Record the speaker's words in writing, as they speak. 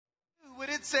what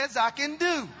it says I can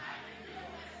do.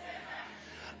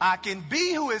 I can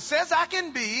be who it says I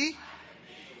can be.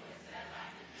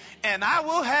 And I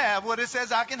will have what it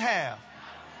says I can have.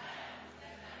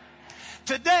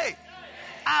 Today,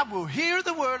 I will hear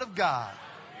the word of God.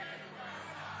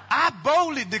 I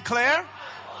boldly declare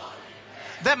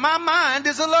that my mind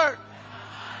is alert.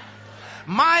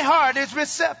 My heart is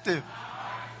receptive.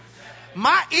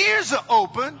 My ears are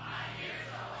open.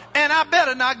 And I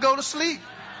better not go to sleep.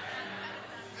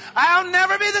 I'll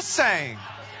never be the same.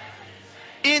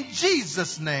 In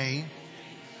Jesus' name,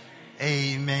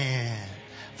 amen.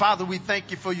 Father, we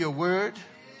thank you for your word.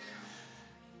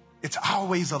 It's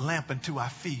always a lamp unto our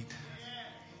feet.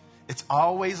 It's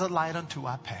always a light unto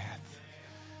our path.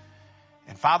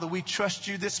 And Father, we trust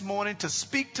you this morning to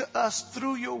speak to us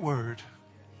through your word.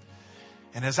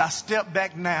 And as I step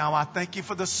back now, I thank you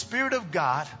for the Spirit of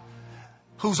God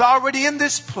who's already in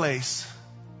this place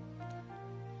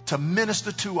to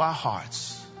minister to our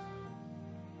hearts.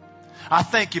 I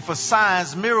thank you for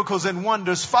signs, miracles, and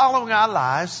wonders following our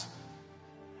lives.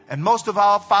 And most of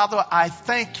all, Father, I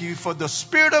thank you for the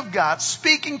Spirit of God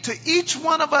speaking to each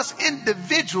one of us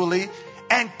individually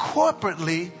and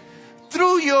corporately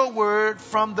through your word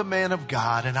from the man of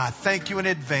God. And I thank you in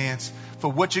advance for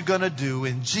what you're going to do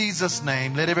in Jesus'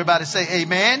 name. Let everybody say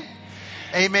amen.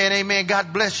 Amen, amen.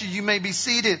 God bless you. You may be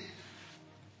seated.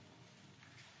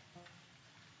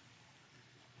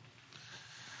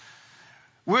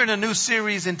 We're in a new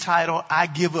series entitled, I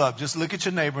Give Up. Just look at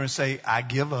your neighbor and say, I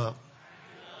give up.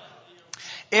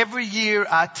 Every year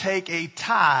I take a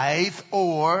tithe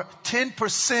or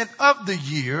 10% of the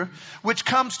year, which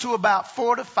comes to about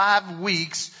 4 to 5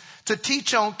 weeks, to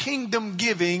teach on kingdom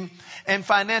giving and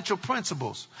financial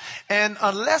principles. And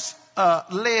unless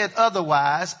led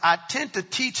otherwise, I tend to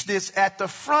teach this at the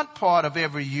front part of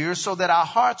every year so that our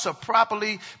hearts are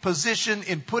properly positioned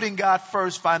in putting God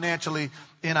first financially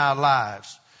in our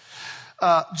lives.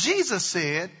 Jesus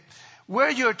said, where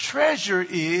your treasure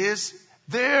is,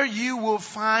 there you will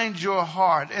find your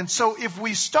heart. And so if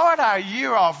we start our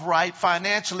year off right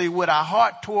financially with our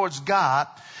heart towards God,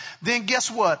 then guess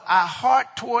what? Our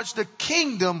heart towards the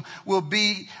kingdom will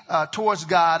be towards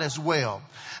God as well.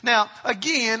 Now,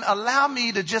 again, allow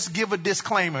me to just give a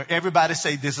disclaimer. Everybody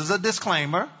say, this is a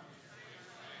disclaimer.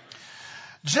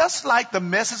 Just like the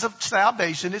message of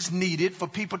salvation is needed for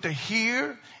people to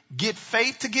hear, get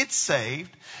faith to get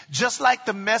saved, just like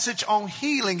the message on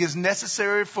healing is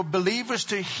necessary for believers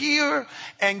to hear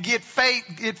and get faith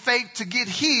to get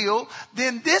healed,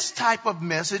 then this type of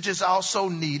message is also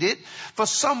needed for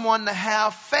someone to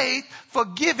have faith for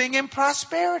giving and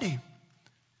prosperity.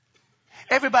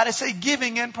 Everybody say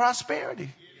giving and prosperity.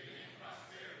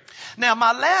 Now,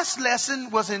 my last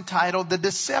lesson was entitled The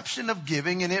Deception of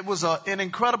Giving, and it was an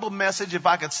incredible message, if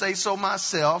I could say so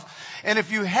myself. And if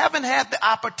you haven't had the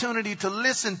opportunity to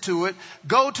listen to it,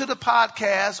 go to the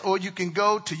podcast or you can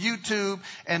go to YouTube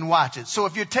and watch it. So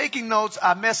if you're taking notes,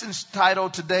 our message title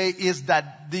today is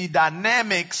that The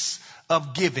Dynamics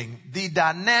of Giving. The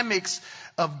Dynamics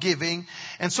of Giving.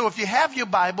 And so if you have your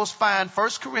Bibles, find 1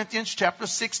 Corinthians chapter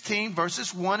 16,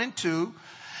 verses 1 and 2.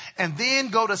 And then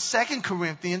go to 2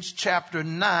 Corinthians chapter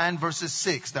 9, verses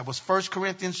 6. That was 1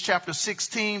 Corinthians chapter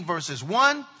 16, verses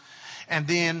 1. And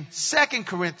then 2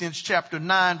 Corinthians chapter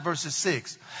 9, verses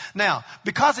 6. Now,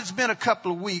 because it's been a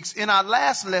couple of weeks, in our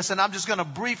last lesson, I'm just going to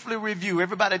briefly review.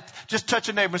 Everybody just touch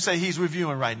your neighbor and say he's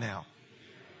reviewing right now.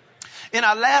 In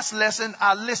our last lesson,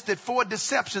 I listed 4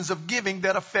 deceptions of giving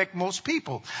that affect most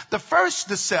people. The first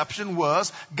deception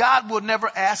was God will never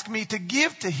ask me to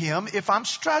give to him if I'm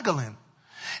struggling.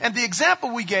 And the example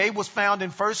we gave was found in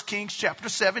 1 Kings chapter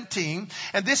 17.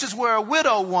 And this is where a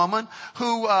widow woman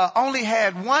who only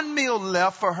had 1 meal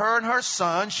left for her and her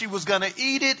son, she was going to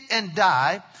eat it and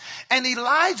die. And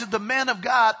Elijah, the man of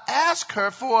God, asked her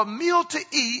for a meal to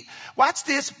eat, watch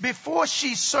this, before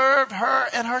she served her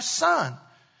and her son.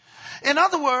 In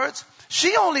other words,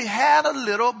 she only had a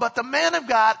little, but the man of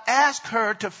God asked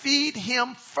her to feed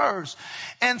him first.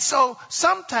 And so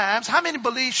sometimes, how many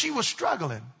believe she was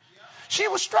struggling? She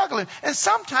was struggling. And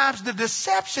sometimes the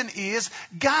deception is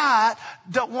God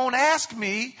won't ask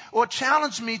me or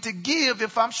challenge me to give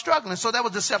if I'm struggling. So that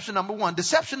was deception number 1.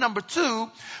 Deception number 2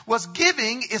 was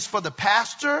giving is for the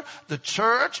pastor, the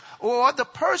church, or the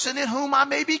person in whom I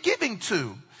may be giving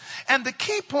to. And the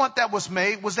key point that was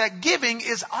made was that giving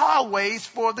is always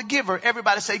for the giver.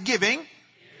 Everybody say giving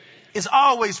is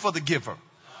always for the giver.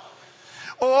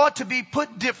 Or to be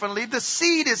put differently, the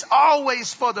seed is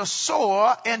always for the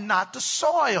sower and not the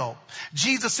soil.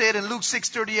 Jesus said in Luke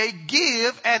 6:38,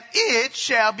 give and it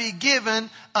shall be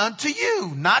given unto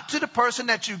you. Not to the person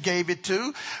that you gave it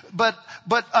to, but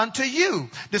unto you.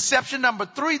 Deception number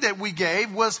 3 that we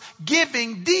gave was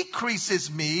giving decreases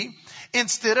me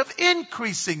instead of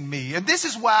increasing me. And this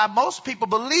is why most people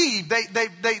believe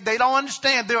they don't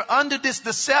understand. They're under this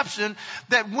deception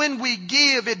that when we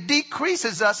give, it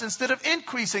decreases us instead of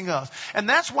increasing us. And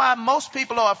that's why most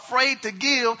people are afraid to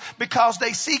give, because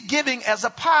they see giving as a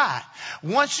pie.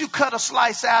 Once you cut a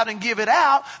slice out and give it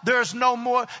out, there's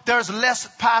less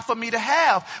pie for me to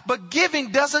have. But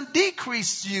giving doesn't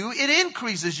decrease you, it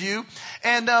increases you.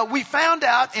 And we found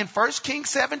out in 1 Kings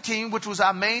 17, which was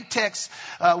our main text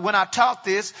when I taught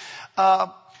this,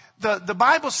 the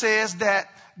Bible says that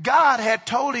God had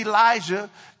told Elijah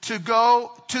to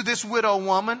go to this widow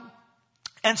woman.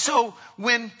 And so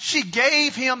when she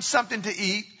gave him something to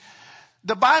eat,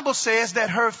 the Bible says that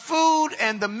her food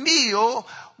and the meal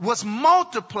was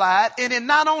multiplied, and it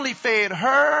not only fed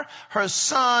her, her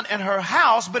son, and her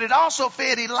house, but it also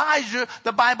fed Elijah,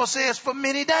 the Bible says, for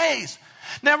many days.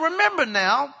 Now remember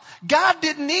now, God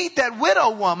didn't need that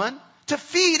widow woman to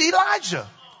feed Elijah,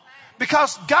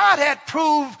 because God had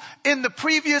proved in the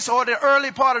previous or the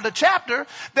early part of the chapter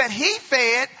that he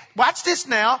fed, watch this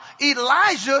now,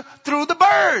 Elijah through the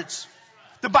birds.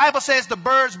 The Bible says the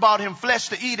birds brought him flesh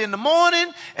to eat in the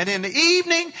morning and in the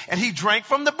evening, and he drank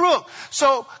from the brook.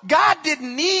 So God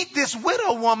didn't need this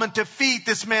widow woman to feed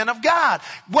this man of God.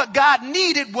 What God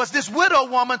needed was this widow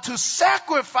woman to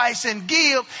sacrifice and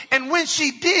give, and when she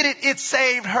did it, it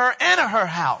saved her and her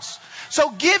house.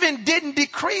 So giving didn't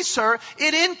decrease her,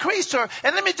 it increased her.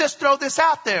 And let me just throw this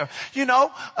out there.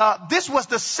 This was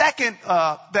the second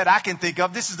that I can think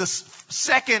of. This is the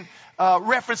second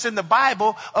reference in the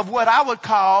Bible of what I would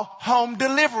call home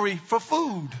delivery for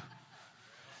food.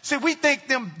 See, we think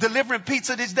them delivering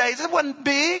pizza these days, it wasn't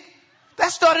big.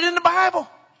 That started in the Bible.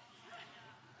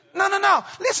 No.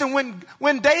 Listen,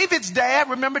 when David's dad,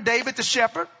 remember David the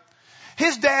shepherd?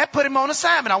 His dad put him on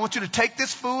assignment. I want you to take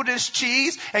this food, this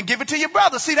cheese, and give it to your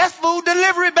brother. See, that's food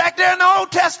delivery back there in the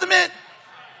Old Testament.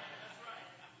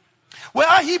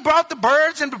 Well, he brought the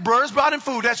birds, and the birds brought him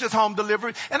food. That's just home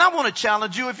delivery. And I want to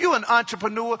challenge you, if you're an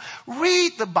entrepreneur,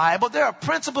 read the Bible. There are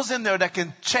principles in there that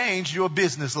can change your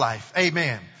business life.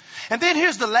 Amen. And then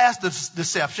here's the last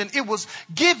deception. It was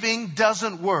giving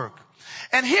doesn't work.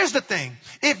 And here's the thing.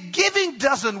 If giving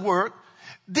doesn't work,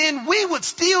 then we would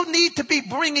still need to be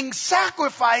bringing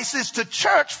sacrifices to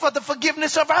church for the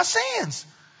forgiveness of our sins.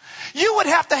 You would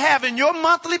have to have in your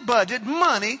monthly budget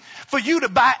money for you to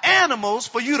buy animals,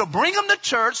 for you to bring them to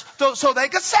church so they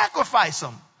could sacrifice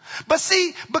them. But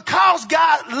see, because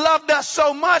God loved us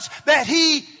so much that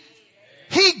He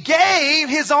gave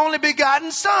His only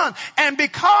begotten Son. And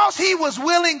because He was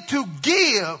willing to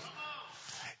give,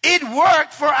 it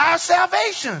worked for our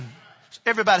salvation.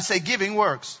 Everybody say giving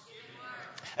works.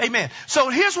 Amen. So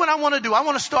here's what I want to do. I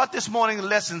want to start this morning's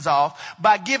lessons off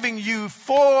by giving you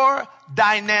 4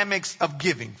 dynamics of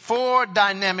giving. 4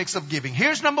 dynamics of giving.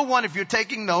 Here's number 1 if you're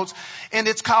taking notes, and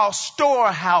it's called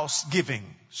storehouse giving.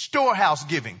 Storehouse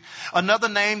giving. Another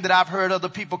name that I've heard other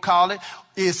people call it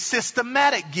is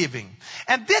systematic giving.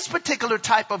 And this particular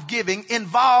type of giving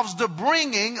involves the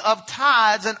bringing of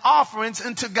tithes and offerings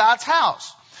into God's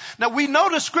house. Now, we know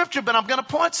the scripture, but I'm going to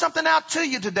point something out to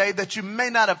you today that you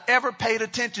may not have ever paid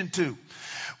attention to.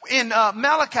 In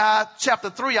Malachi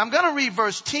chapter 3, I'm going to read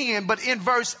verse 10, but in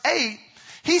verse 8,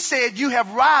 he said, you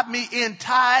have robbed me in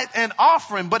tithe and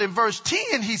offering. But in verse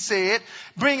 10, he said,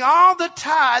 bring all the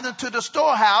tithe into the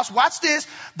storehouse. Watch this,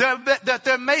 that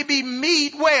there may be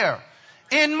meat where?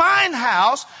 In mine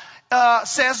house.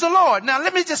 Says the Lord. Now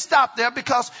let me just stop there,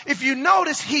 because if you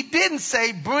notice, he didn't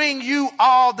say bring you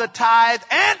all the tithe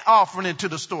and offering into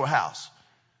the storehouse.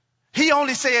 He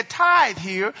only said tithe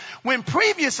here, when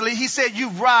previously he said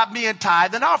you've robbed me in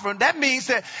tithe and offering. That means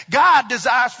that God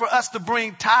desires for us to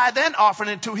bring tithe and offering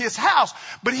into His house.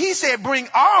 But he said bring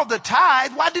all the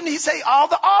tithe. Why didn't he say all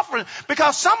the offering?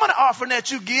 Because some of the offering that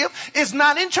you give is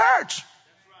not in church.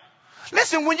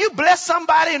 Listen, when you bless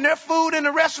somebody in their food in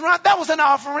the restaurant, that was an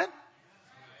offering.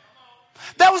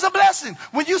 That was a blessing.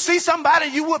 When you see somebody,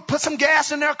 you would put some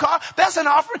gas in their car. That's an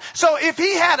offering. So if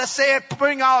he had said,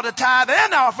 bring all the tithe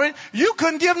and offering, you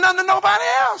couldn't give none to nobody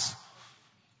else.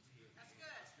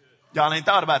 Y'all ain't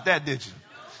thought about that, did you?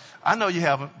 I know you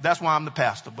haven't. That's why I'm the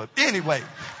pastor. But anyway,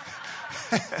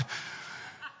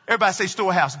 everybody say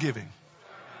storehouse giving.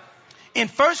 In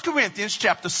 1 Corinthians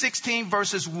chapter 16,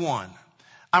 verses 1,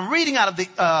 I'm reading out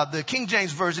of the King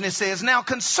James Version. It says, now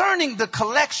concerning the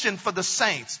collection for the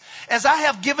saints, as I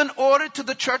have given order to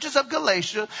the churches of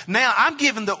Galatia, now I'm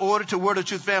giving the order to Word of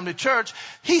Truth Family Church.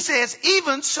 He says,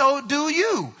 even so do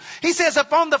you. He says,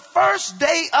 upon the first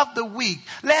day of the week,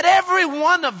 let every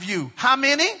one of you, how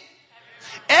many?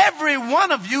 Every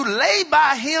one of you lay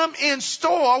by him in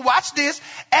store, watch this,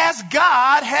 as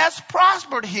God has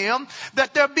prospered him,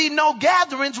 that there be no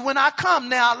gatherings when I come.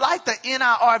 Now, I like the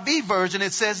NIRV version.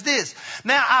 It says this.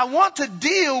 Now, I want to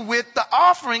deal with the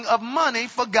offering of money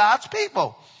for God's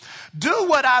people. Do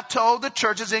what I told the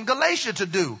churches in Galatia to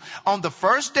do. On the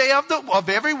first day of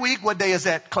every week, what day is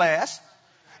that, class?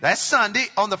 That's Sunday.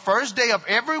 On the first day of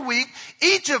every week,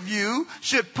 each of you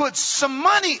should put some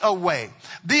money away.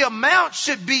 The amount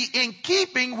should be in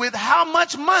keeping with how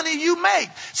much money you make.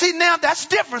 See, now that's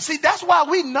different. See, that's why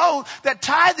we know that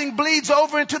tithing bleeds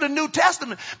over into the New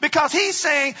Testament. Because he's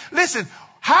saying, listen,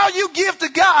 how you give to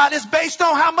God is based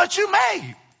on how much you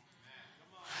made.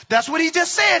 That's what he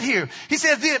just said here. He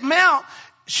says the amount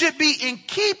should be in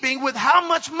keeping with how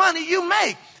much money you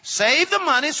make. Save the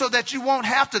money so that you won't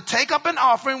have to take up an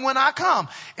offering when I come.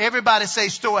 Everybody say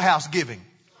storehouse giving.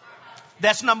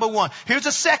 That's number one. Here's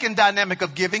a second dynamic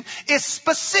of giving. It's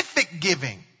specific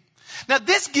giving. Now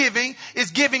this giving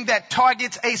is giving that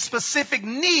targets a specific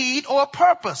need or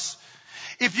purpose.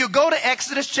 If you go to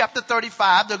Exodus chapter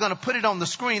 35, they're going to put it on the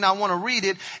screen. I want to read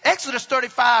it. Exodus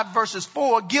 35 verses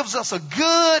 4 gives us a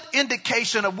good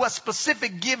indication of what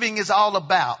specific giving is all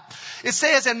about. It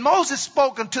says, and Moses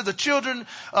spoke unto the children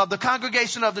of the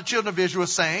congregation of the children of Israel,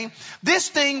 saying, this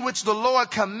thing which the Lord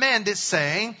commanded,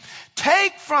 saying,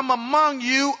 take from among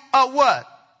you a what?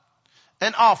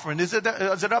 An offering. Is it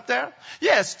up there?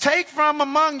 Yes. Take from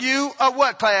among you a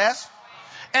what, class?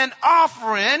 An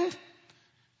offering.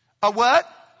 A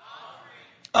what?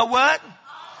 A what?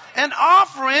 An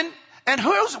offering. And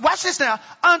watch this now.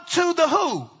 Unto the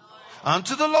who?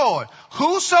 Unto the Lord.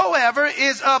 Whosoever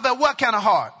is of a what kind of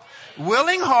heart?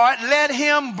 Willing heart, let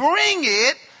him bring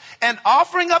it, an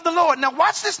offering of the Lord. Now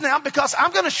watch this now, because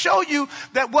I'm going to show you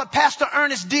that what Pastor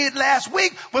Ernest did last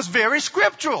week was very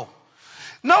scriptural.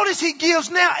 Notice he gives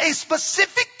now a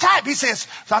specific type. He says,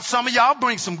 some of y'all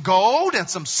bring some gold and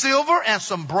some silver and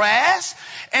some brass.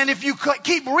 And if you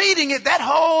keep reading it, that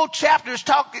whole chapter is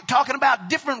talking about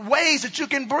different ways that you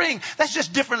can bring. That's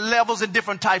just different levels and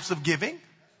different types of giving.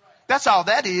 That's all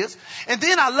that is. And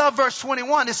then I love verse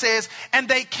 21. It says, and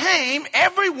they came,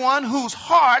 everyone whose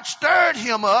heart stirred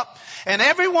him up, and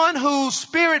everyone whose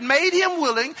spirit made him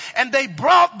willing, and they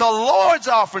brought the Lord's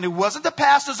offering. It wasn't the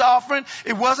pastor's offering.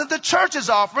 It wasn't the church's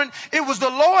offering. It was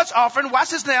the Lord's offering. Watch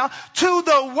this now. To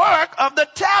the work of the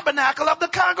tabernacle of the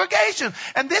congregation.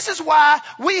 And this is why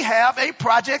we have a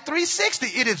Project 360.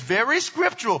 It is very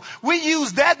scriptural. We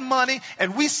use that money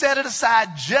and we set it aside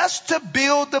just to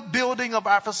build the building of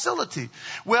our facility.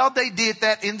 Well, they did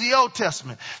that in the Old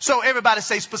Testament. So everybody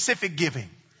say specific giving.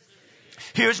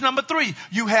 Here's number 3.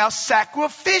 You have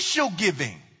sacrificial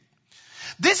giving.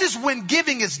 This is when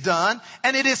giving is done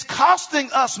and it is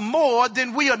costing us more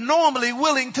than we are normally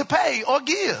willing to pay or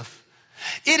give.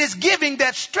 It is giving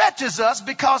that stretches us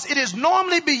because it is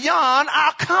normally beyond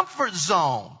our comfort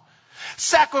zone.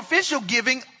 Sacrificial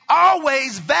giving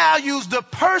always values the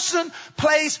person,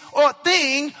 place, or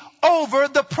thing over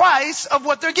the price of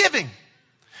what they're giving.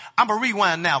 I'm going to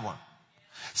rewind that one.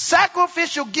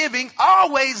 Sacrificial giving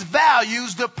always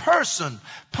values the person,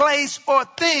 place, or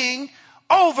thing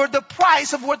over the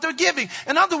price of what they're giving.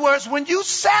 In other words, when you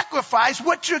sacrifice,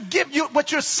 what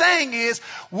you're saying is,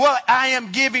 what I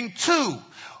am giving to,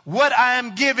 what I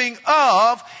am giving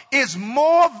of is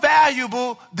more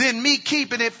valuable than me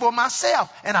keeping it for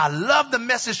myself. And I love the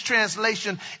Message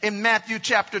translation in Matthew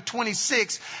chapter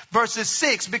 26 verses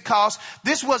 6, because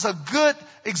this was a good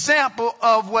example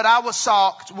of what I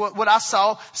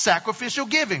saw sacrificial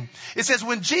giving. It says,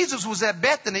 when Jesus was at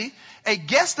Bethany, a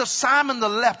guest of Simon the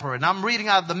leper, and I'm reading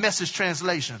out of the Message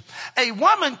translation, a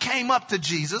woman came up to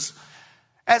Jesus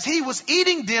as he was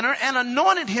eating dinner and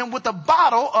anointed him with a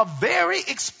bottle of very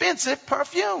expensive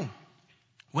perfume.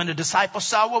 When the disciples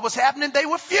saw what was happening, they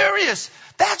were furious.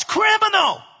 That's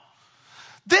criminal.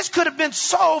 This could have been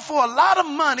sold for a lot of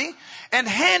money and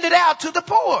handed out to the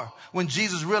poor. When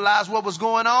Jesus realized what was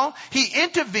going on, he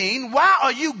intervened. Why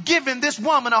are you giving this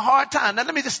woman a hard time? Now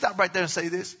let me just stop right there and say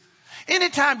this.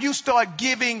 Anytime you start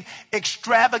giving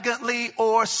extravagantly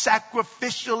or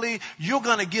sacrificially, you're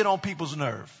going to get on people's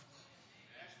nerve.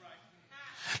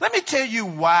 Let me tell you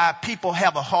why people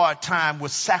have a hard time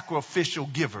with sacrificial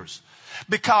givers.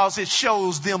 Because it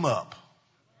shows them up.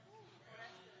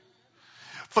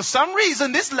 For some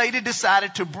reason, this lady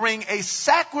decided to bring a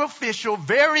sacrificial,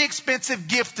 very expensive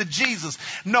gift to Jesus.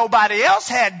 Nobody else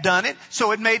had done it,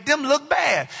 so it made them look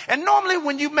bad. And normally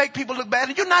when you make people look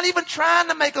bad, you're not even trying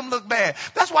to make them look bad.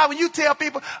 That's why when you tell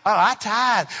people, oh, I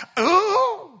tithe.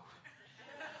 Ooh.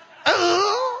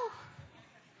 Ooh.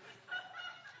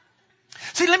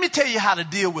 See, let me tell you how to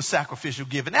deal with sacrificial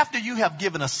giving. After you have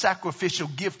given a sacrificial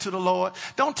gift to the Lord,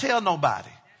 don't tell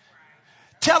nobody.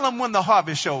 Tell them when the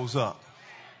harvest shows up.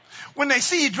 When they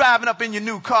see you driving up in your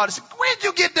new car, they say, where'd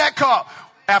you get that car?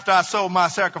 After I sold my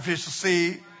sacrificial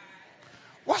seed.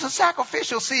 What's a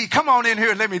sacrificial seed? Come on in here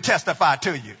and let me testify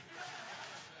to you.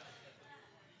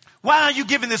 Why are you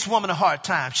giving this woman a hard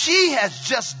time? She has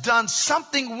just done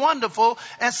something wonderful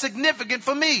and significant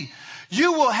for me.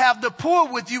 You will have the poor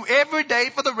with you every day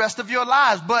for the rest of your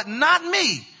lives, but not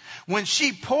me. When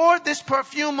she poured this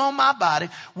perfume on my body,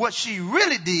 what she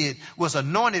really did was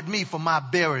anointed me for my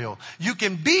burial. You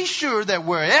can be sure that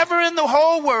wherever in the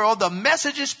whole world the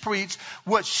message is preached,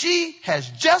 what she has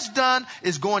just done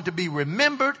is going to be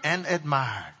remembered and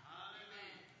admired.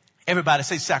 Everybody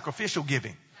say sacrificial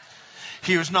giving.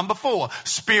 Here's number 4,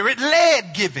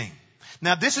 spirit-led giving.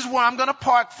 Now this is where I'm going to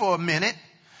park for a minute.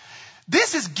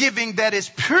 This is giving that is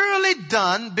purely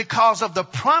done because of the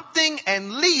prompting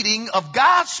and leading of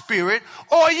God's Spirit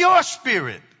or your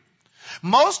spirit.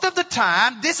 Most of the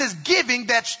time, this is giving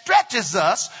that stretches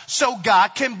us so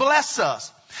God can bless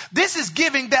us. This is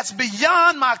giving that's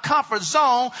beyond my comfort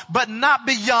zone, but not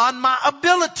beyond my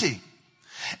ability.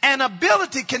 And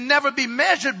ability can never be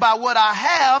measured by what I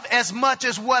have as much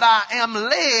as what I am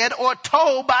led or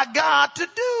told by God to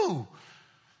do.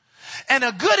 And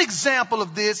a good example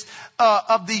of this,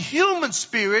 of the human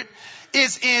spirit,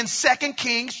 is in 2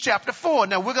 Kings chapter 4.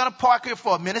 Now we're going to park here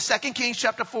for a minute. 2 Kings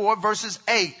chapter 4 verses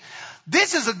 8.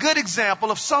 This is a good example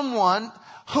of someone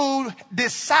who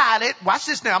decided, watch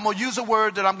this now, I'm going to use a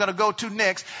word that I'm going to go to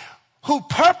next, who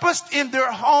purposed in their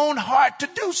own heart to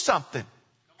do something.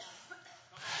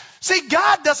 See,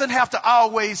 God doesn't have to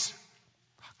always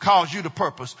cause you to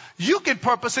purpose. You can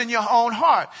purpose in your own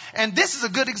heart. And this is a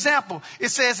good example. It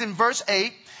says in verse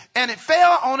 8, and it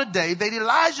fell on a day that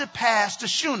Elijah passed to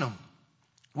Shunem,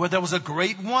 where there was a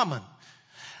great woman.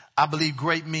 I believe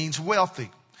great means wealthy.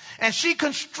 And she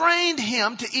constrained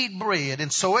him to eat bread.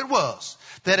 And so it was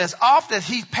that as often as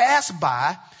he passed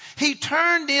by, he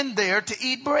turned in there to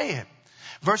eat bread.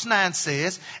 Verse 9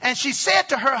 says, and she said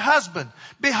to her husband,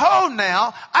 behold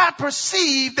now, I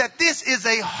perceive that this is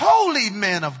a holy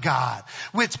man of God,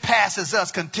 which passes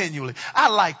us continually. I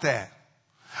like that.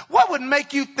 What would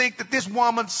make you think that this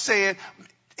woman said,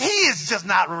 he is just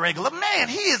not a regular man.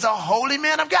 He is a holy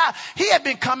man of God. He had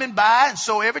been coming by, and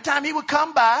so every time he would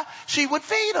come by, she would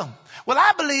feed him. Well,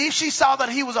 I believe she saw that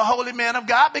he was a holy man of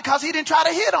God because he didn't try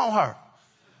to hit on her.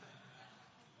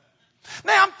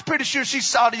 Now, I'm pretty sure she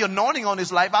saw the anointing on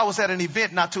his life. I was at an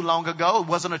event not too long ago. It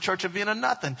wasn't a church event or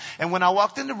nothing. And when I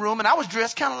walked in the room, and I was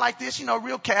dressed kind of like this, you know,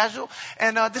 real casual.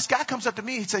 And this guy comes up to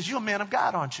me. He says, you're a man of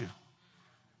God, aren't you?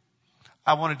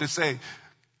 I wanted to say,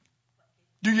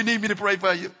 do you need me to pray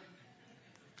for you?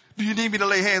 Do you need me to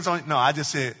lay hands on you? No, I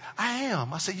just said, I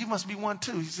am. I said, you must be one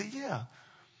too. He said, yeah.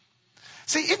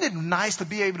 See, isn't it nice to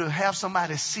be able to have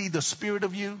somebody see the spirit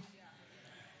of you?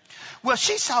 Well,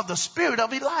 she saw the spirit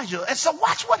of Elijah. And so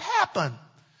watch what happened.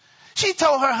 She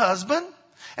told her husband,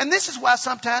 and this is why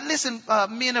sometimes, listen,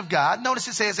 men of God, notice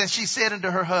it says, and she said unto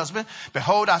her husband,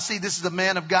 behold, I see this is a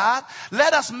man of God.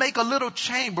 Let us make a little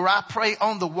chamber, I pray,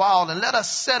 on the wall, and let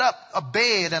us set up a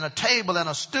bed and a table and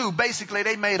a stool. Basically,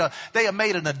 they have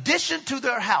made an addition to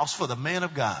their house for the man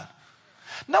of God.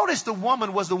 Notice the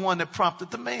woman was the one that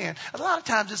prompted the man. A lot of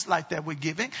times it's like that with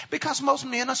giving because most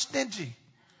men are stingy.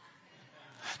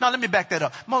 Now, let me back that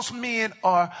up. Most men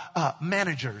are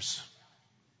managers.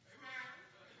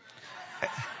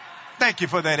 Thank you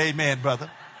for that amen, brother.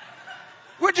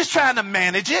 We're just trying to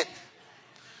manage it.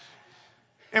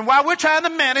 And while we're trying to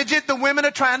manage it, the women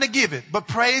are trying to give it. But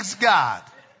praise God.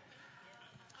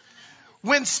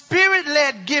 When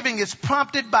spirit-led giving is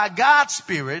prompted by God's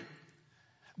Spirit,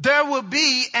 there will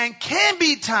be and can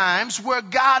be times where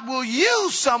God will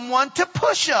use someone to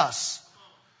push us.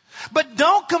 But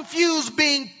don't confuse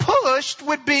being pushed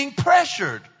with being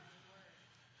pressured.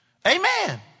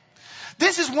 Amen.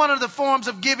 This is one of the forms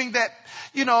of giving that,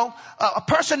 you know, a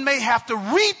person may have to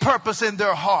repurpose in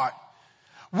their heart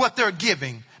what they're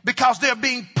giving because they're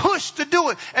being pushed to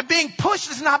do it. And being pushed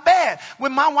is not bad.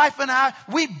 When my wife and I,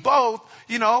 we both,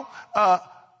 you know,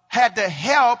 had to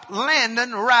help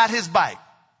Landon ride his bike.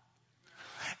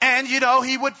 And,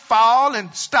 he would fall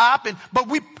and stop. But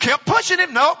we kept pushing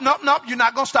him. Nope, you're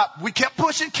not going to stop. We kept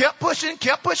pushing.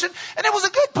 And it was a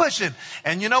good pushing.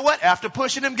 And you know what? After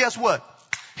pushing him, guess what?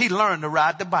 He learned to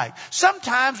ride the bike.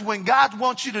 Sometimes when God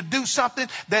wants you to do something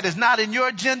that is not in your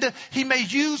agenda, he may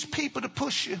use people to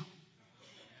push you.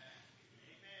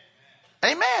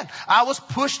 Amen. I was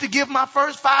pushed to give my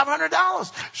first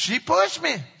 $500. She pushed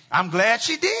me. I'm glad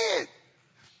she did.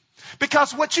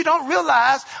 Because what you don't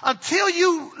realize, until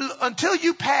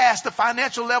you pass the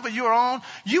financial level you're on,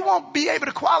 you won't be able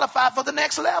to qualify for the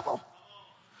next level.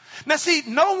 Now see,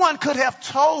 no one could have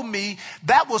told me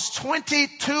that was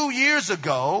 22 years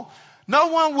ago. No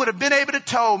one would have been able to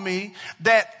tell me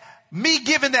that me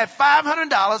giving that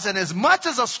 $500, and as much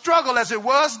as a struggle as it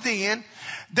was then,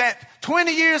 that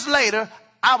 20 years later,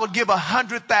 I would give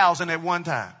 100,000 at one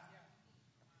time.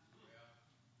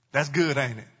 That's good,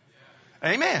 ain't it?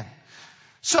 Amen.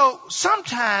 So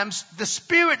sometimes the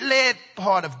Spirit-led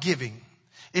part of giving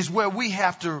is where we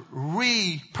have to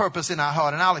repurpose in our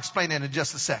heart. And I'll explain that in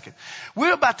just a second.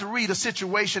 We're about to read a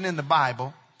situation in the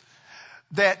Bible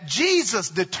that Jesus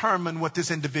determined what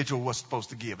this individual was supposed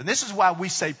to give. And this is why we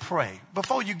say pray.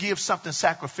 Before you give something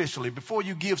sacrificially, before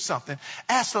you give something,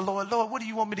 ask the Lord, Lord, what do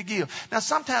you want me to give? Now,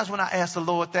 sometimes when I ask the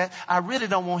Lord that, I really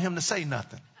don't want him to say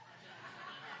nothing.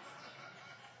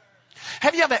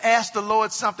 Have you ever asked the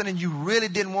Lord something and you really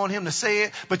didn't want him to say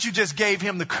it, but you just gave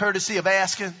him the courtesy of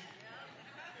asking?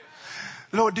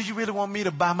 Lord, do you really want me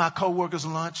to buy my coworkers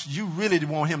lunch? You really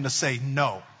want him to say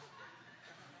no.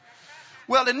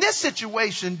 Well, in this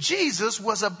situation, Jesus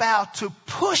was about to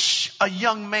push a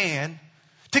young man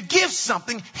to give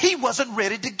something he wasn't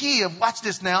ready to give. Watch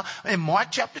this now in Mark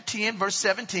chapter 10, verse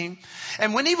 17.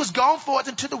 And when he was gone forth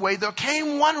into the way, there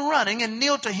came one running and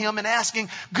kneeled to him and asking,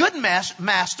 Good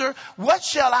master, what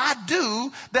shall I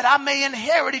do that I may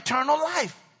inherit eternal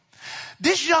life?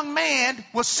 This young man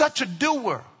was such a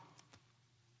doer.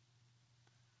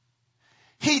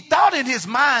 He thought in his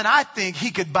mind, I think,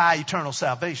 he could buy eternal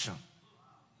salvation.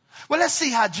 Well, let's see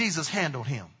how Jesus handled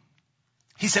him.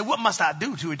 He said, what must I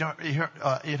do to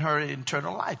inherit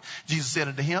eternal life? Jesus said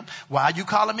unto him, why are you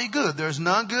calling me good? There's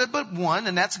none good but one,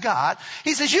 and that's God.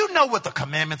 He says, you know what the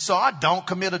commandments are. Don't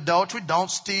commit adultery. Don't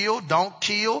steal. Don't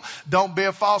kill. Don't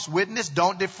bear false witness.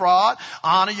 Don't defraud.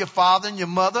 Honor your father and your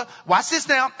mother. Watch this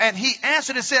now. And he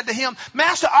answered and said to him,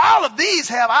 Master, all of these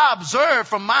have I observed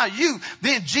from my youth.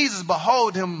 Then Jesus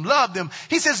behold him, loved him.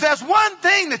 He says, there's one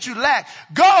thing that you lack.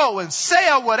 Go and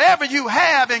sell whatever you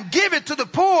have and give it to the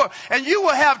poor, and you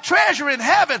will have treasure in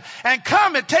heaven, and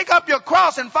come and take up your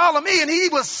cross and follow me. And he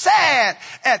was sad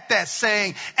at that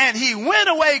saying, and he went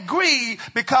away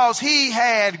grieved because he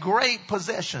had great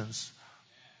possessions.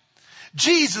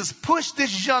 Jesus pushed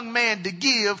this young man to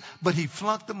give, but he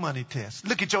flunked the money test.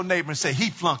 Look at your neighbor and say, he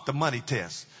flunked the money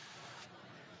test.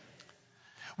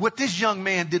 What this young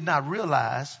man did not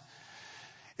realize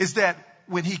is that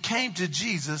when he came to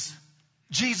Jesus,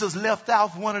 Jesus left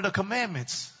out one of the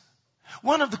commandments.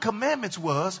 One of the commandments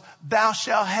was, thou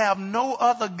shalt have no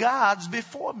other gods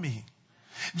before me.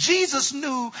 Jesus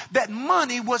knew that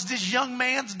money was this young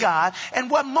man's God.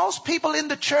 And what most people in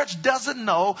the church doesn't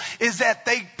know is that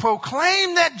they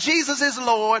proclaim that Jesus is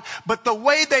Lord, but the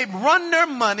way they run their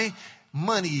money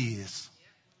is.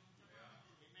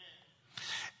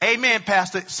 Amen,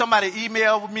 Pastor. Somebody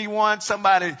emailed me once.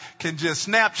 Somebody can just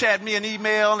Snapchat me an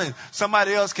email, and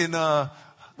somebody else can,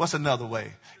 what's another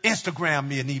way? Instagram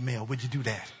me an email. Would you do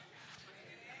that?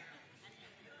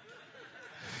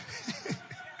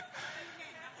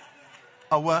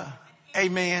 Oh, what?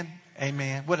 Amen.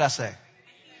 Amen. What did I say?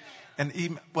 An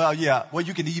email. Well, yeah. Well,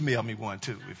 you can email me one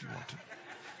too if you want to.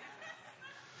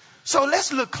 So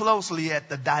let's look closely at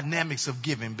the dynamics of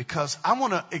giving, because I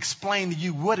want to explain to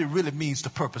you what it really means to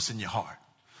purpose in your heart.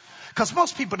 Because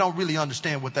most people don't really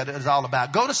understand what that is all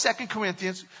about. Go to 2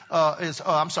 Corinthians, go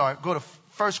to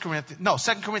 2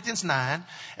 Corinthians 9,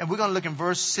 and we're going to look in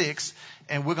verse 6,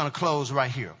 and we're going to close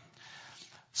right here.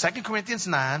 2 Corinthians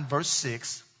 9, verse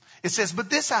 6, it says, but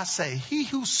this I say, he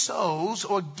who sows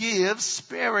or gives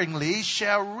sparingly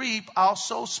shall reap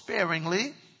also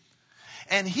sparingly,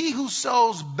 and he who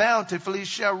sows bountifully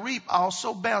shall reap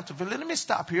also bountifully. Let me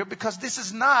stop here, because this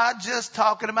is not just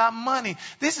talking about money.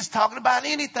 This is talking about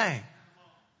anything.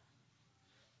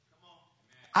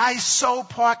 I sow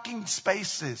parking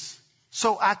spaces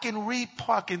so I can reap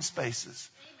parking spaces.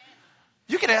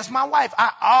 You can ask my wife.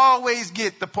 I always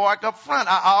get the park up front.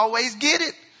 I always get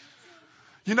it.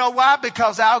 You know why?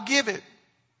 Because I'll give it.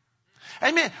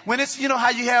 Amen. When it's, you know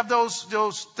how you have those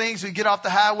things, you get off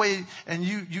the highway and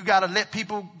you got to let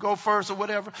people go first or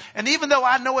whatever. And even though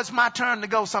I know it's my turn to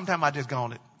go, sometimes I just go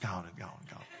on it.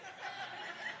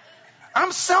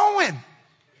 I'm sowing.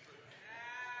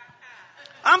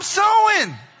 I'm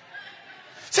sowing.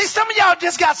 See, some of y'all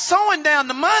just got sowing down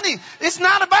the money. It's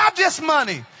not about just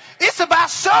money. It's about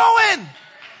sowing.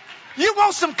 You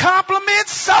want some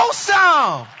compliments? Sow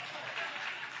some.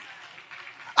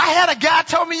 I had a guy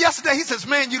told me yesterday, he says,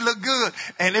 man, you look good.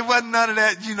 And it wasn't none of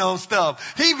that,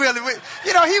 stuff. He really,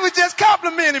 he was just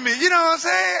complimenting me. You know what I'm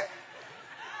saying?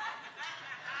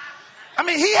 I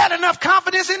mean, he had enough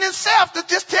confidence in himself to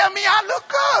just tell me I look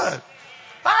good.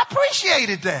 I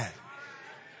appreciated that.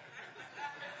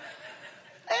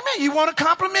 Amen. You want a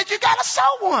compliment, you got to sow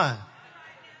one.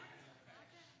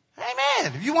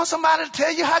 Amen. If you want somebody to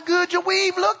tell you how good your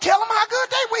weave look, tell them how good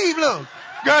their weave look.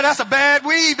 Girl, that's a bad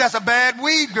weave. That's a bad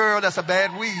weave, girl. That's a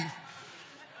bad weave.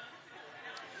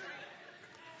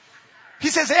 He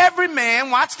says, every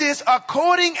man, watch this,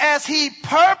 according as he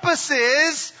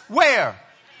purposes, where?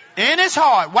 In his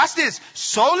heart. Watch this.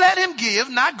 So let him give,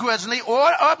 not grudgingly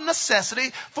or of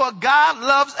necessity, for God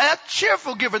loves a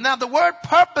cheerful giver. Now, the word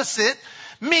purpose it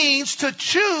means to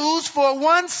choose for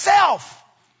oneself.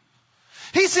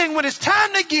 He's saying when it's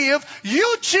time to give,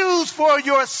 you choose for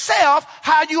yourself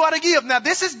how you ought to give. Now,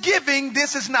 this is giving.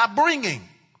 This is not bringing.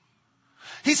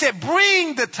 He said,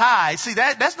 bring the tithe. See,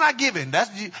 that's not giving. That's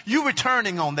you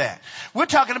returning on that. We're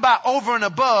talking about over and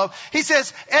above. He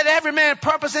says, at every man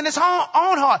purpose in his own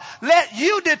heart. Let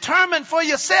you determine for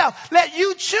yourself. Let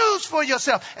you choose for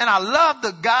yourself. And I love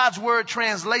the God's Word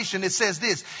translation. It says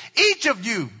this, each of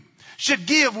you should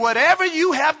give whatever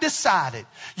you have decided.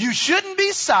 You shouldn't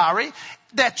be sorry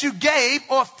that you gave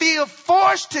or feel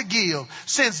forced to give,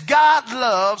 since God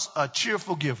loves a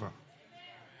cheerful giver.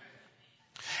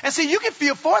 And see, you can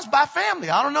feel forced by family.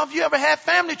 I don't know if you ever had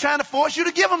family trying to force you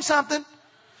to give them something.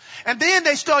 And then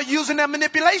they start using their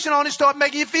manipulation on it, start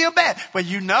making you feel bad. Well,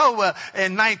 in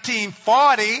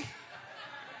 1940,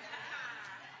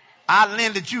 I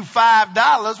lended you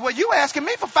 $5. Well, you asking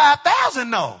me for $5,000,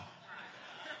 no.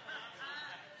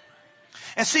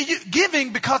 And see,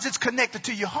 giving, because it's connected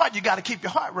to your heart, you got to keep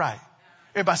your heart right.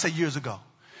 Everybody say years ago.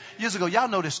 Years ago, y'all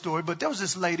know this story, but there was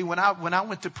this lady when I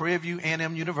went to Prairie View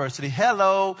A&M University.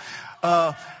 Hello.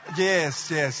 Yes.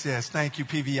 Thank you,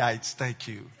 PVites. Thank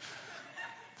you.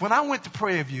 When I went to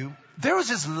Prairie View, there was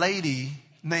this lady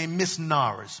named Miss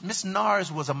Norris. Miss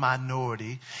Norris was a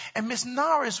minority, and Miss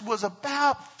Norris was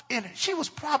she was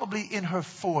probably in her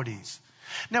 40s.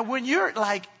 Now, when you're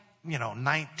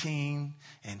 19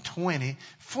 and 20,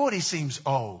 40 seems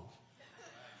old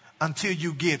until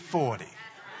you get 40.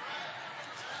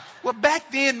 Well,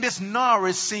 back then, Miss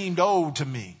Norris seemed old to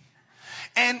me.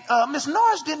 And Miss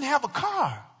Norris didn't have a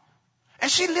car. And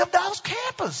she lived off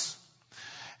campus.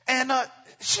 And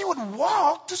she would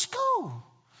walk to school.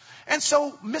 And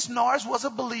so Miss Norris was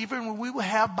a believer, and when we would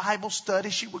have Bible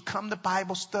study, she would come to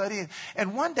Bible study.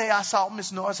 And one day I saw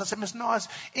Miss Norris. I said, Miss Norris,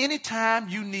 anytime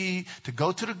you need to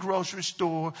go to the grocery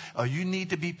store or you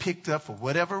need to be picked up for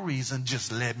whatever reason,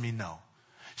 just let me know.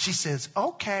 She says,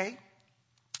 okay.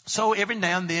 So every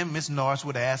now and then, Miss Norris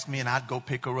would ask me, and I'd go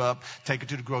pick her up, take her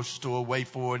to the grocery store, wait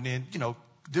for her, and then,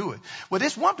 do it. Well,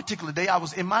 this one particular day, I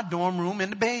was in my dorm room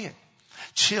in the bed,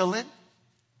 chilling.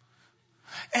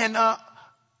 And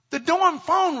the dorm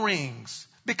phone rings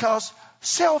because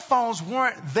cell phones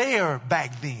weren't there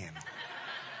back then.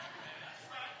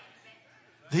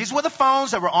 These were the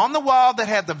phones that were on the wall that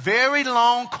had the very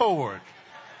long cord.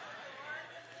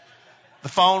 The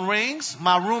phone rings.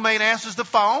 My roommate answers the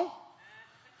phone.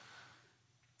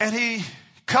 And he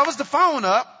covers the phone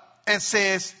up and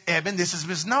says, Eben, this is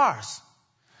Miss Norris.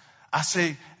 I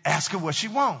say, ask her what she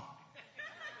want.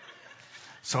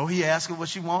 So he asked her what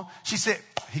she want. She said,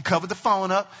 he covered the phone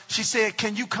up. She said,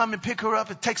 can you come and pick her up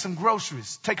and take some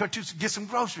groceries? Take her to get some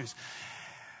groceries.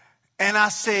 And I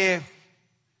said,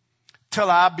 tell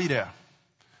her I'll be there.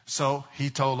 So he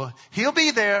told her, he'll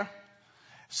be there.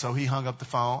 So he hung up the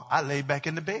phone. I laid back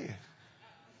in the bed.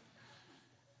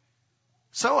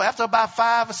 So after about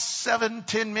 5 or 7,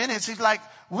 10 minutes, he's like,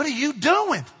 what are you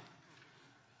doing?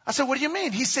 I said, what do you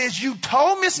mean? He says, you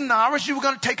told Miss Norris you were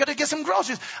going to take her to get some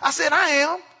groceries. I said, I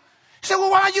am. He said,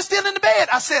 well, why are you still in the bed?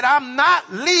 I said, I'm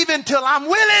not leaving till I'm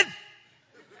willing.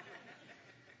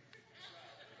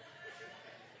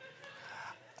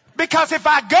 Because if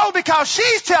I go because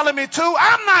she's telling me to,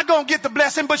 I'm not going to get the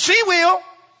blessing, but she will.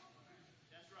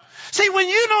 See, when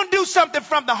you don't do something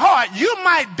from the heart, you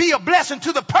might be a blessing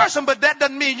to the person, but that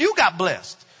doesn't mean you got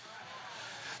blessed.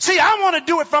 See, I want to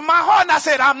do it from my heart. And I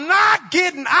said, I'm not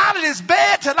getting out of this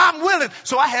bed till I'm willing.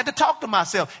 So I had to talk to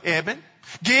myself. Eben,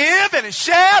 give and it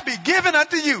shall be given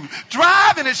unto you.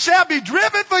 Drive and it shall be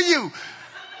driven for you.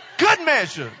 Good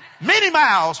measure. Many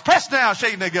miles pressed down,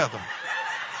 shaken together.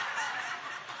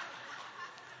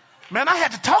 Man, I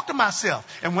had to talk to myself.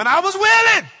 And when I was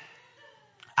willing,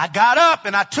 I got up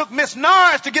and I took Miss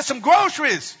Norris to get some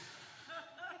groceries.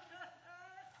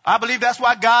 I believe that's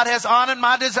why God has honored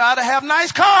my desire to have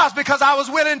nice cars, because I was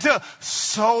willing to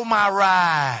sow my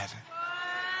ride.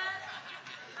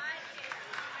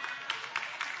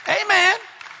 Amen.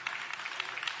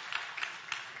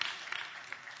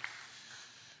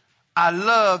 I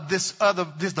love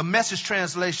the Message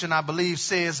translation, I believe,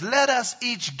 says, let us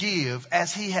each give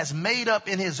as he has made up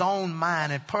in his own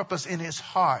mind and purpose in his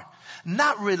heart,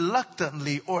 not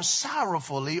reluctantly or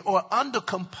sorrowfully or under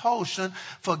compulsion,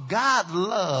 for God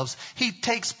loves, he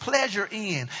takes pleasure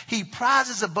in, he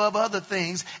prizes above other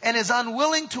things, and is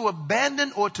unwilling to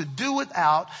abandon or to do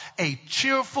without a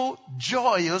cheerful,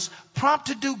 joyous, prompt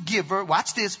to do giver,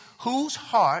 watch this, whose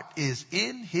heart is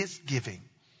in his giving.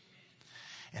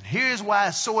 And here's why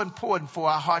it's so important for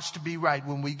our hearts to be right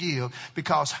when we give.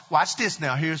 Because, watch this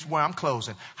now, here's where I'm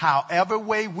closing. However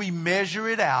way we measure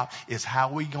it out is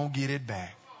how we gonna get it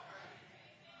back.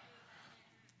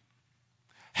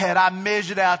 Had I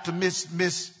measured out to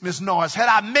Miss Norris, had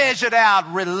I measured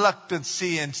out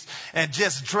reluctancy and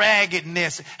just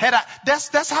draggedness,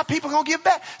 that's how people gonna give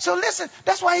back. So listen,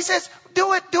 that's why he says,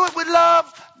 do it with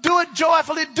love. Do it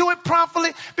joyfully. Do it promptly.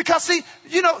 Because see,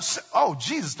 oh,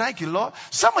 Jesus, thank you, Lord.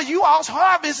 Some of you all's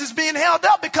harvest is being held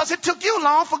up because it took you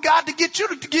long for God to get you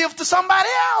to give to somebody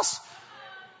else.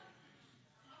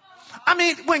 I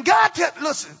mean, when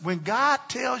God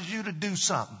tells you to do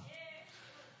something,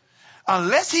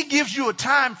 unless he gives you a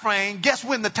time frame, guess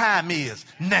when the time is?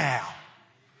 Now.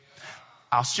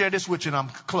 I'll share this with you and I'm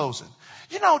closing.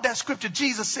 You know that scripture,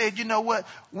 Jesus said, you know what?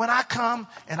 When I come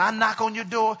and I knock on your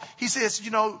door, he says,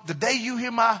 the day you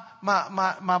hear my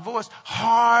voice,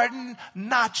 harden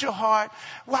not your heart.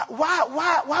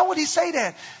 Why would he say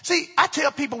that? See, I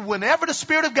tell people whenever the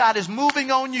Spirit of God is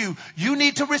moving on you, you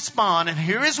need to respond. And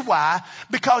here is why.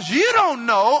 Because you don't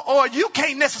know, or you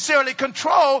can't necessarily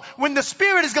control when the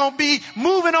Spirit is going to be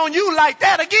moving on you like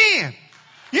that again.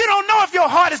 You don't know if your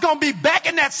heart is going to be back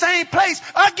in that same place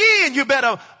again. You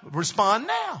better respond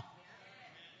now.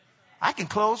 I can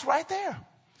close right there.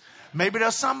 Maybe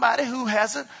there's somebody who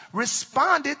hasn't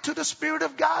responded to the Spirit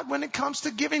of God when it comes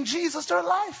to giving Jesus their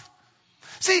life.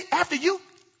 See, after you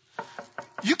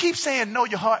keep saying no,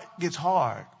 your heart gets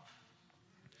hard.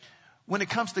 When it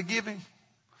comes to giving,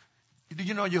 do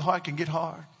you know your heart can get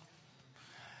hard?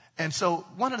 And so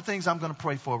one of the things I'm going to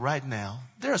pray for right now,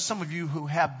 there are some of you who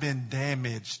have been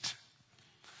damaged.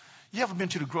 You ever been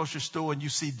to the grocery store and you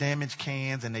see damaged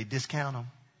cans and they discount them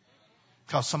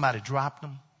because somebody dropped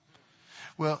them?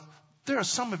 Well, there are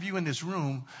some of you in this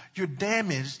room, you're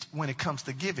damaged when it comes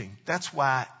to giving. That's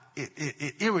why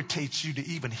it irritates you to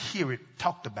even hear it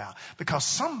talked about. Because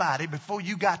somebody, before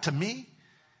you got to me,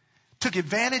 took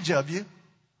advantage of you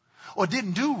or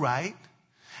didn't do right,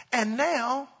 and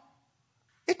now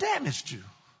it damaged you.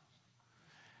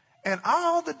 And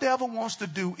all the devil wants to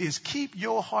do is keep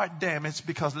your heart damaged,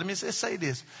 because let me just say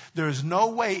this. There is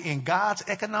no way in God's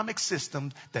economic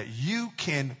system that you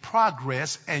can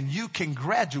progress and you can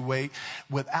graduate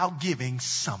without giving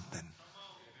something.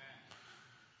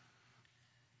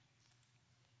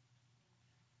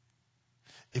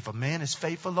 If a man is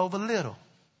faithful over little,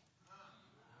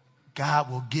 God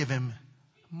will give him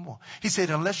more. He said,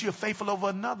 unless you're faithful over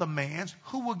another man's,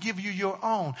 who will give you your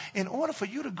own? In order for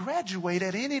you to graduate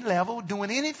at any level,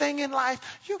 doing anything in life,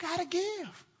 you got to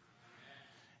give.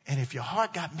 And if your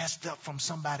heart got messed up from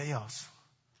somebody else,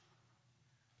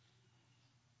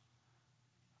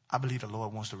 I believe the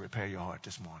Lord wants to repair your heart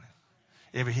this morning.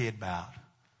 Every head bowed,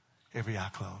 every eye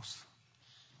closed.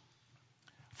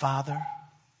 Father,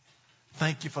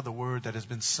 thank you for the word that has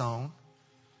been sown.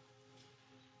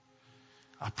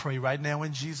 I pray right now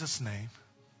in Jesus' name,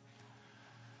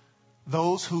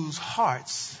 those whose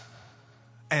hearts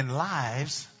and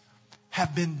lives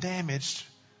have been damaged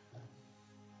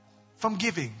from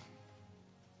giving,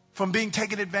 from being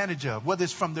taken advantage of, whether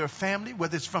it's from their family,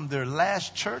 whether it's from their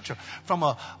last church, or from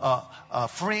a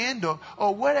friend,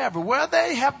 or whatever, where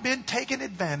they have been taken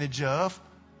advantage of,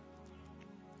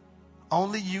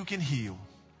 only you can heal.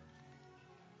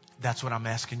 That's what I'm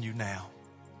asking you now.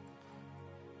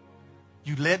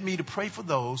 You led me to pray for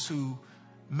those who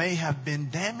may have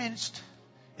been damaged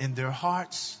in their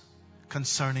hearts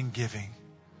concerning giving.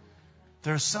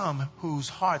 There are some whose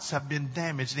hearts have been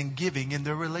damaged in giving in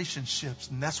their relationships,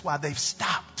 and that's why they've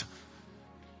stopped.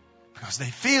 Because they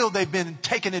feel they've been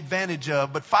taken advantage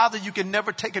of. But Father, you can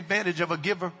never take advantage of a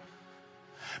giver.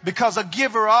 Because a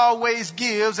giver always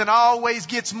gives and always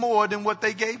gets more than what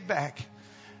they gave back.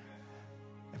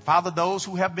 Father, those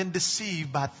who have been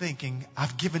deceived by thinking,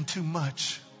 I've given too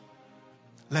much,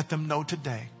 Let them know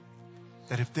today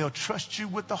that if they'll trust you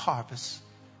with the harvest,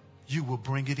 you will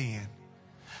bring it in.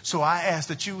 So I ask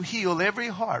that you heal every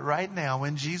heart right now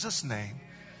in Jesus' name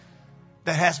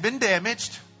that has been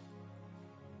damaged.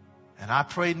 And I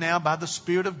pray now by the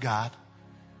Spirit of God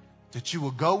that you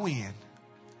will go in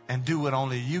and do what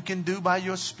only you can do by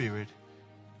your Spirit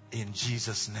in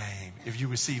Jesus' name. If you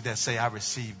receive that, say, I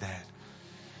receive that.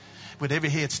 With every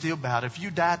head still bowed, if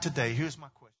you died today, here's my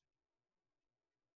question.